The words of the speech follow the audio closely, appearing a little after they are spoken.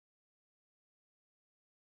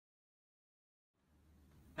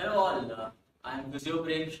Hello all, I am Physio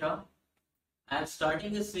I am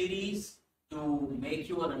starting a series to make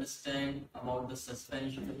you all understand about the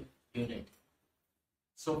suspension unit.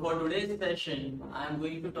 So for today's session, I am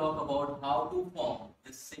going to talk about how to form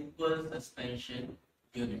this simple suspension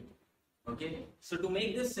unit. Okay, so to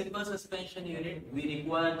make this simple suspension unit, we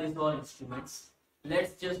require these all instruments.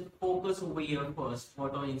 Let's just focus over here first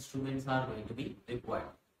what our instruments are going to be required.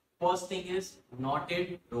 First thing is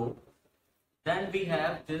knotted rope. Then we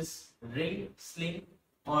have this ring sling,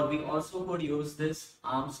 or we also could use this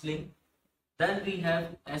arm sling. Then we have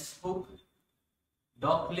S-hook,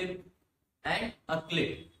 dog clip and a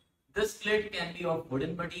clip. This clip can be of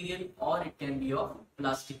wooden material or it can be of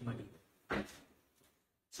plastic material.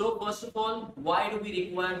 So first of all, why do we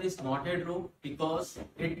require this knotted rope? Because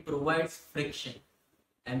it provides friction.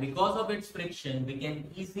 And because of its friction, we can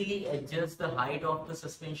easily adjust the height of the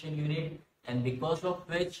suspension unit, and because of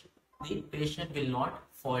which the patient will not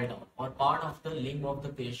fall down, or part of the limb of the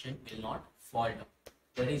patient will not fall down.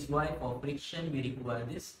 That is why for friction we require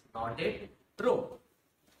this knotted rope.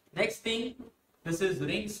 Next thing, this is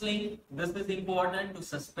ring sling. This is important to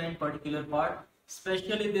suspend particular part.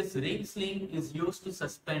 Especially this ring sling is used to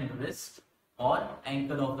suspend wrist or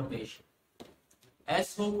ankle of the patient.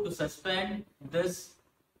 S-hook to suspend this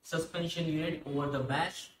suspension unit over the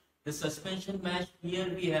mesh. The suspension mesh,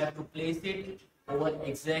 here we have to place it over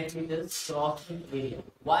exactly this crossing area.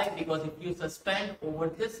 Why? Because if you suspend over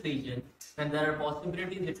this region, then there are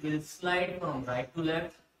possibilities it will slide from right to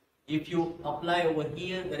left. If you apply over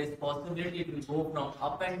here, there is possibility it will go from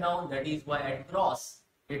up and down. That is why at cross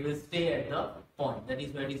it will stay at the point. That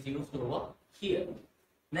is why it is used over here.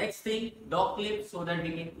 Next thing, dog clip, so that we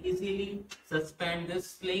can easily suspend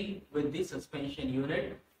this sling with the suspension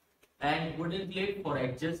unit, and wooden clip for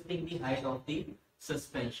adjusting the height of the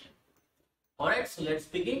suspension. Alright, so let's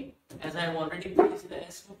begin. As I have already placed the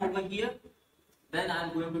S-hook over here, then I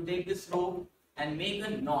am going to take this rope and make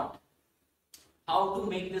a knot. How to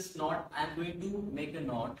make this knot? I am going to make a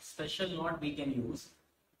knot, special knot we can use.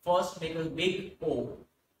 First, make a big O.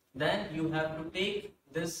 Then you have to take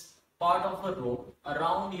this part of a rope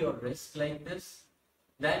around your wrist like this.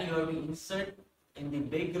 Then you have to insert in the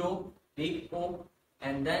big rope, big O,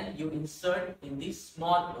 and then you insert in the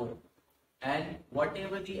small O. And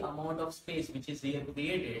whatever the amount of space which is here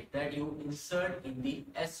created, that you insert in the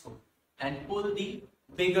S-hook and pull the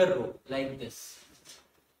bigger rope like this.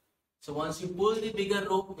 So once you pull the bigger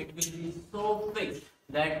rope, it will be so fixed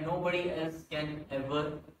that nobody else can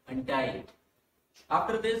ever untie it.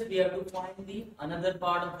 After this, we have to find the another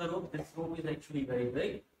part of the rope. This rope is actually very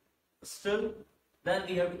big. Still, then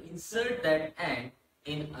we have to insert that end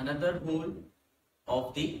in another hole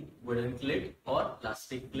of the wooden clip or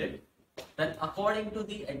plastic clip. Then according to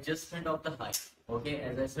the adjustment of the height, okay,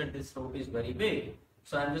 as I said, this rope is very big,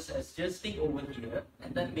 so I'm just adjusting over here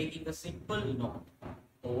and then making a simple knot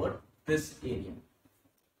over this area.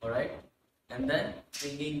 Alright, and then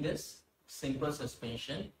bringing this simple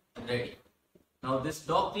suspension ready. Now this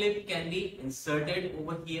dog clip can be inserted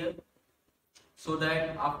over here, so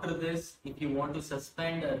that after this, if you want to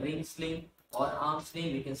suspend a ring sling or arm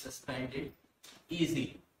sling, we can suspend it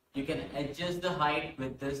easily. You can adjust the height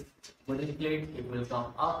with this wooden plate, it will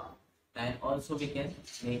come up, and also we can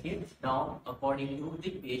make it down according to the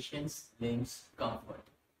patient's limbs comfort.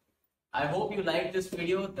 I hope you like this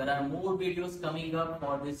video. There are more videos coming up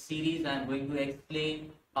for this series. I am going to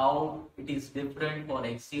explain how it is different for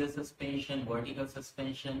axial suspension, vertical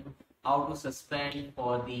suspension, how to suspend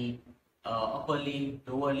for the upper limb,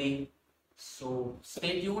 lower limb. So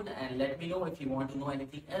stay tuned and let me know if you want to know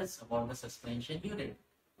anything else about the suspension unit.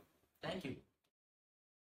 Thank you.